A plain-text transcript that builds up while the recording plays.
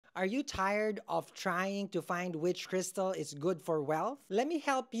Are you tired of trying to find which crystal is good for wealth? Let me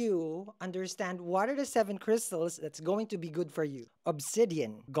help you understand what are the 7 crystals that's going to be good for you.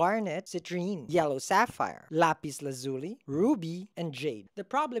 Obsidian, garnet, citrine, yellow sapphire, lapis lazuli, ruby, and jade. The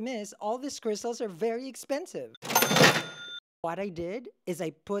problem is all these crystals are very expensive. What I did is I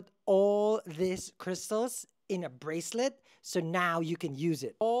put all these crystals in a bracelet so now you can use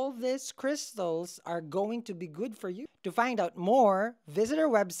it. All these crystals are going to be good for you. To find out more, visit our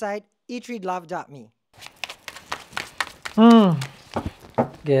website eatreadlove.me.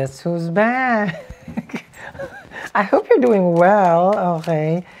 Guess who's back? I hope you're doing well,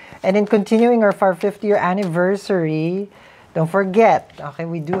 okay? And in continuing our 50th anniversary, don't forget, okay,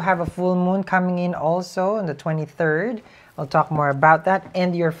 we do have a full moon coming in also on the 23rd. I'll talk more about that.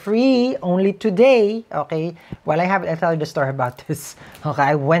 And you're free only today, okay? While I have it, I'll tell you the story about this. Okay,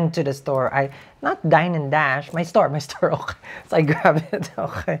 I went to the store. Not dine and dash, my store, okay. So I grabbed it,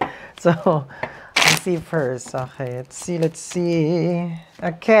 okay. So, let's see first, okay. Let's see.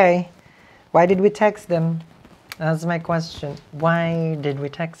 Okay, why did we text them? That's my question. Why did we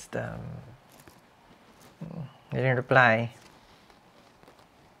text them? They didn't reply.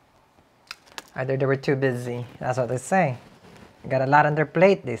 Either they were too busy. That's what they say. Got a lot on their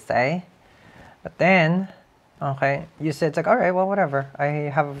plate, they say. But then, okay, you said it's like, all right, well, whatever. I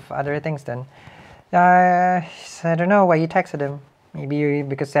have other things then. I don't know why you texted him. Maybe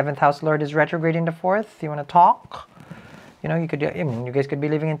because 7th house lord is retrograding the 4th. You want to talk? You know, you guys could be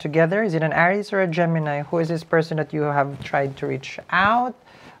living in together. Is it an Aries or a Gemini? Who is this person that you have tried to reach out,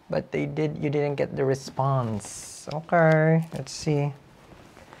 but you didn't get the response? Okay, let's see.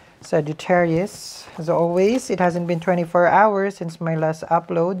 Sagittarius, as always, it hasn't been 24 hours since my last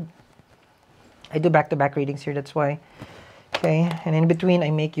upload. I do back-to-back readings here, that's why. Okay, and in between,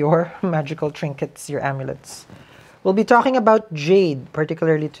 I make your magical trinkets, your amulets. We'll be talking about jade,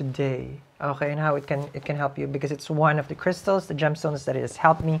 particularly today. Okay, and how it can help you because it's one of the crystals, the gemstones that has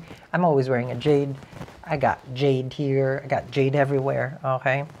helped me. I'm always wearing a jade. I got jade here. I got jade everywhere.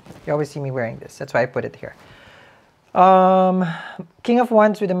 Okay, you always see me wearing this. That's why I put it here. King of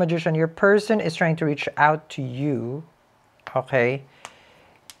Wands with the Magician. Your person is trying to reach out to you. Okay,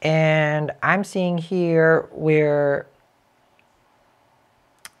 and I'm seeing here where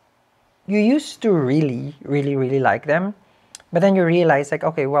you used to really like them. But then you realize, like,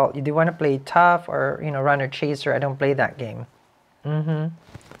 okay, well, you do want to play tough or, you know, runner chaser. I don't play that game. I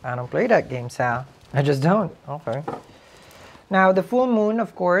don't play that game, Sal. I just don't. Okay. Now, the full moon,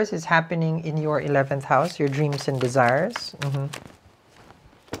 of course, is happening in your 11th house, your dreams and desires.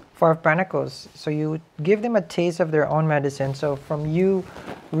 4 of Pentacles. So you give them a taste of their own medicine. So from you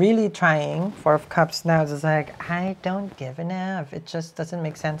really trying, 4 of Cups now, it's like, I don't give enough. It just doesn't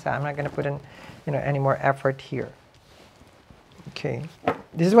make sense. I'm not going to put in, you know, any more effort here. Okay,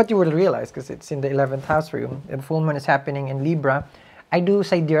 this is what you will realize because it's in the 11th house for you. The full moon is happening in Libra. I do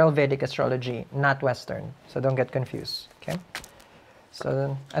sidereal Vedic astrology, not Western, so don't get confused. Okay, so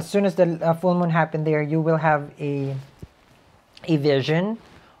then, as soon as the full moon happened there, you will have a vision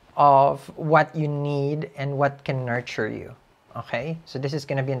of what you need and what can nurture you. Okay, so this is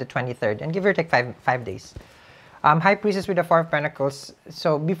going to be in the 23rd, and give or take five days. High Priestess with the 4 of Pentacles.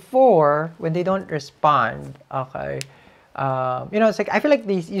 So before, when they don't respond, okay. You know, it's like, I feel like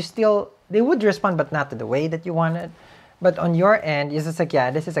they would respond, but not to the way that you wanted. But on your end, it's just like,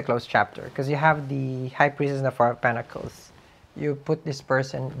 yeah, this is a closed chapter because you have the High Priestess and the 4 of Pentacles. You put this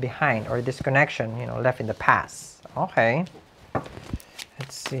person behind or this connection, you know, left in the past. Okay.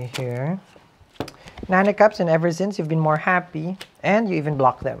 Let's see here. 9 of Cups, and ever since you've been more happy and you even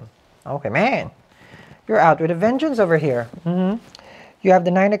block them. Okay, man. You're out with a vengeance over here. You have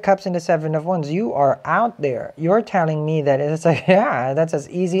the 9 of Cups and the 7 of Wands. You are out there. You're telling me that it's like, yeah, that's as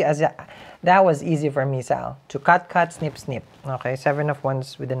easy as that was easy for me, Sal. To cut, snip, snip. Okay, 7 of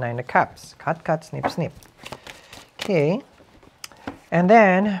Wands with the 9 of Cups. Cut, snip, snip. Okay. And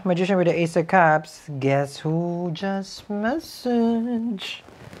then, Magician with the Ace of Cups. Guess who just messaged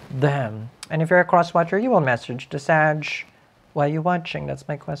them? And if you're a cross-watcher, you will message the Sag while you're watching. That's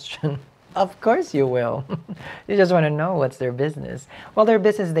my question. Of course you will. You just want to know what's their business. Well, their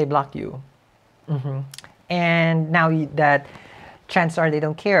business, they block you. And now that chances are they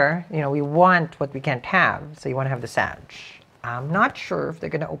don't care. You know, we want what we can't have. So you want to have the Sag. I'm not sure if they're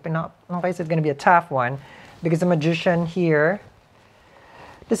going to open up. Okay, so it's going to be a tough one. Because the Magician here,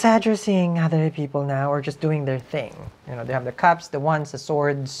 the Sag are seeing other people now or just doing their thing. You know, they have the Cups, the Wands, the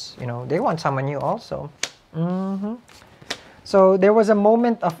Swords. You know, they want someone new also. So there was a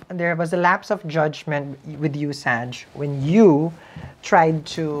lapse of judgment with you, Sag, when you tried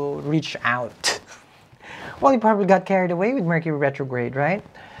to reach out. Well, you probably got carried away with Mercury retrograde, right?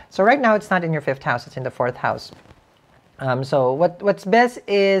 So right now, it's not in your 5th house. It's in the 4th house. So what's best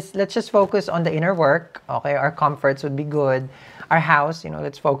is let's just focus on the inner work. Okay, our comforts would be good. Our house,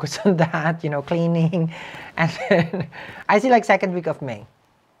 let's focus on that. Cleaning, and then I see like 2nd week of May.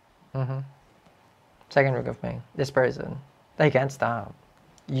 2nd week of May. This person, they can't stop.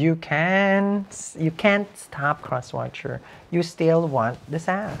 You can't stop, cross-watcher. You still want the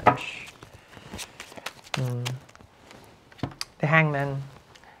Sag. The Hangman.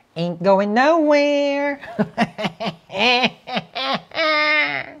 Ain't going nowhere.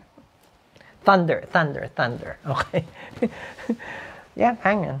 Thunder, thunder, thunder. Okay. Yeah,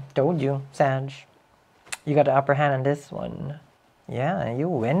 Hangman. Told you, Sag. You got the upper hand on this one. Yeah, you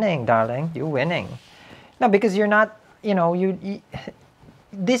winning, darling. You winning. No, because you're not,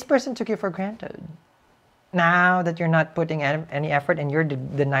 this person took you for granted. Now that you're not putting any effort and you're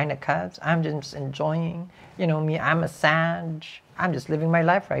the 9 of Cups, I'm just enjoying, me, I'm a Sag. I'm just living my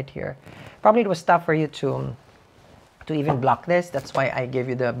life right here. Probably it was tough for you to even block this. That's why I gave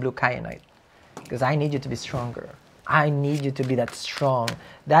you the blue kyanite. Because I need you to be stronger. I need you to be that strong.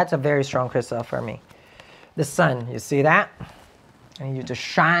 That's a very strong crystal for me. The sun, you see that? I need you to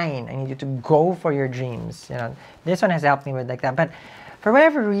shine. I need you to go for your dreams. This one has helped me with like that. But for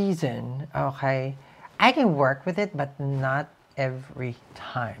whatever reason, okay, I can work with it, but not every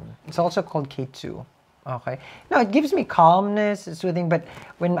time. It's also called K2. Okay. No, it gives me calmness, it's soothing, but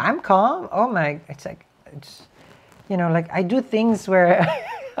when I'm calm, oh my, it's like, like I do things where,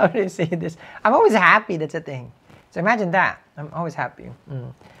 how do I say this? I'm always happy, that's a thing. So imagine that. I'm always happy.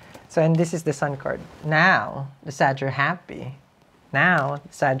 So, and this is the Sun card. Now, the Sag are happy. Now,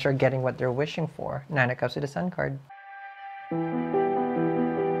 the Sag are getting what they're wishing for. 9 of Cups with the Sun card.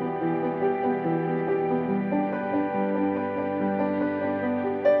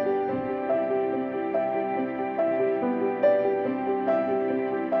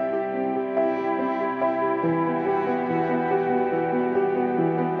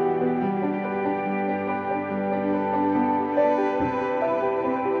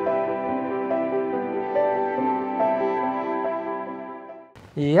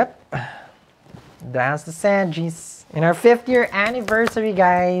 Yep, that's the Saggies. In our 5th year anniversary,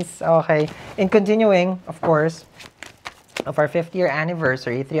 guys. Okay, in continuing, of course, of our 5th year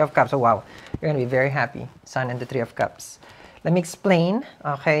anniversary, 3 of Cups. Oh, wow. You're going to be very happy. Sun and the 3 of Cups. Let me explain,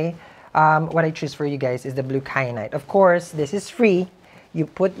 okay? What I choose for you guys is the blue kyanite. Of course, this is free. You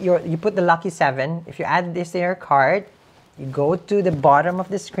put the lucky 7. If you add this to your card, you go to the bottom of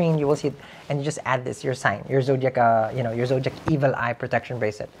the screen, you will see it, and you just add this, your sign, your zodiac, your zodiac evil eye protection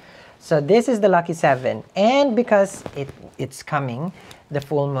bracelet. So this is the lucky 7, and because it's coming, the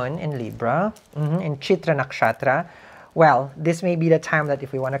full moon in Libra, in Chitra Nakshatra. Well, this may be the time that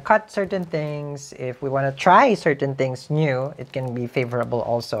if we want to cut certain things, if we want to try certain things new, it can be favorable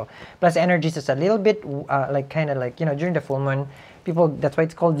also. Plus, energies is a little bit during the full moon, people, that's why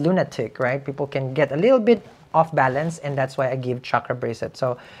it's called lunatic, right? People can get a little bit off balance, and that's why I give chakra bracelet.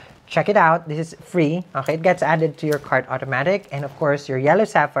 So check it out. This is free. Okay, it gets added to your card automatic, and of course your yellow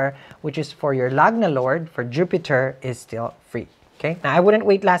sapphire, which is for your Lagna Lord for Jupiter, is still free. Okay, now I wouldn't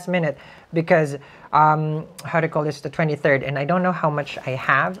wait last minute because how to call this, the 23rd, and I don't know how much I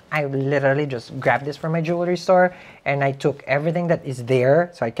have. I literally just grabbed this from my jewelry store and I took everything that is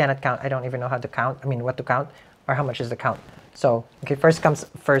there, so I cannot count. I don't even know how to count, I mean what to count or how much is the count. So okay, first comes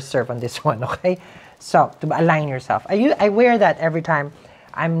first serve on this one. Okay, so to align yourself, I wear that every time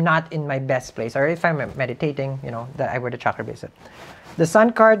I'm not in my best place, or if I'm meditating, that I wear the chakra bracelet. The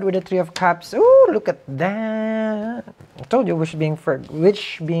Sun card with the 3 of Cups. Ooh, look at that! I told you wish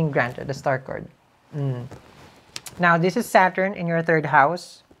being granted. The Star card. Now this is Saturn in your 3rd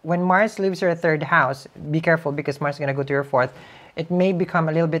house. When Mars leaves your 3rd house, be careful because Mars is gonna go to your 4th. It may become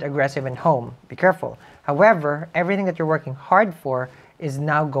a little bit aggressive in home. Be careful. However, everything that you're working hard for is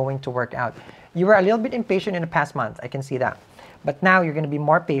now going to work out. You were a little bit impatient in the past month. I can see that. But now you're going to be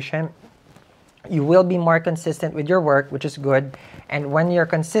more patient. You will be more consistent with your work, which is good. And when you're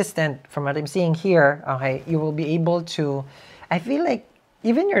consistent, from what I'm seeing here, okay, you will be able to, I feel like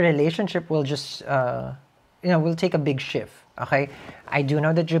even your relationship will just, will take a big shift. Okay, I do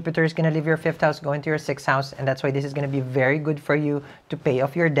know that Jupiter is going to leave your 5th house, go into your 6th house, and that's why this is going to be very good for you to pay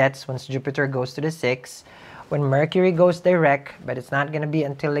off your debts once Jupiter goes to the 6th. When Mercury goes direct, but it's not going to be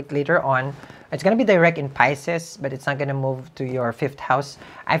until like later on, It's going to be direct in Pisces, but it's not going to move to your 5th house.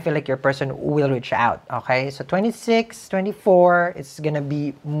 I feel like your person will reach out, okay? So 26, 24, it's going to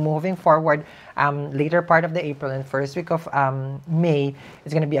be moving forward. Later part of the April and first week of May,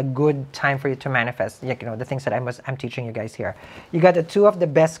 it's going to be a good time for you to manifest, like, you know, the things that I'm teaching you guys here. You got the 2 of the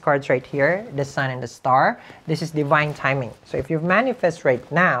best cards right here, the Sun and the Star. This is divine timing. So if you manifest right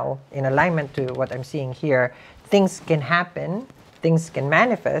now, in alignment to what I'm seeing here, things can happen, things can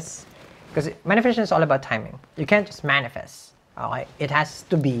manifest, because manifestation is all about timing. You can't just manifest. Okay? It has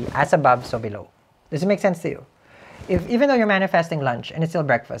to be as above, so below. Does it make sense to you? Even though you're manifesting lunch and it's still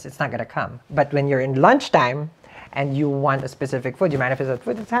breakfast, it's not going to come. But when you're in lunchtime and you want a specific food, you manifest that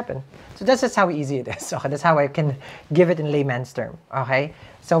food, it's happened. So that's just how easy it is. Okay? That's how I can give it in layman's term. Okay?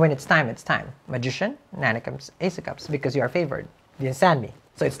 So when it's time, it's time. Magician, Nine of Cups, Ace of Cups, because you are favored. You understand me?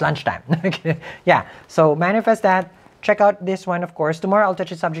 So it's lunchtime. Yeah. So manifest that. Check out this one, of course. Tomorrow, I'll touch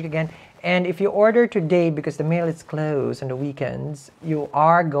the subject again. And if you order today, because the mail is closed on the weekends, you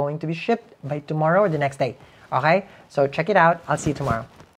are going to be shipped by tomorrow or the next day. Okay? So check it out. I'll see you tomorrow.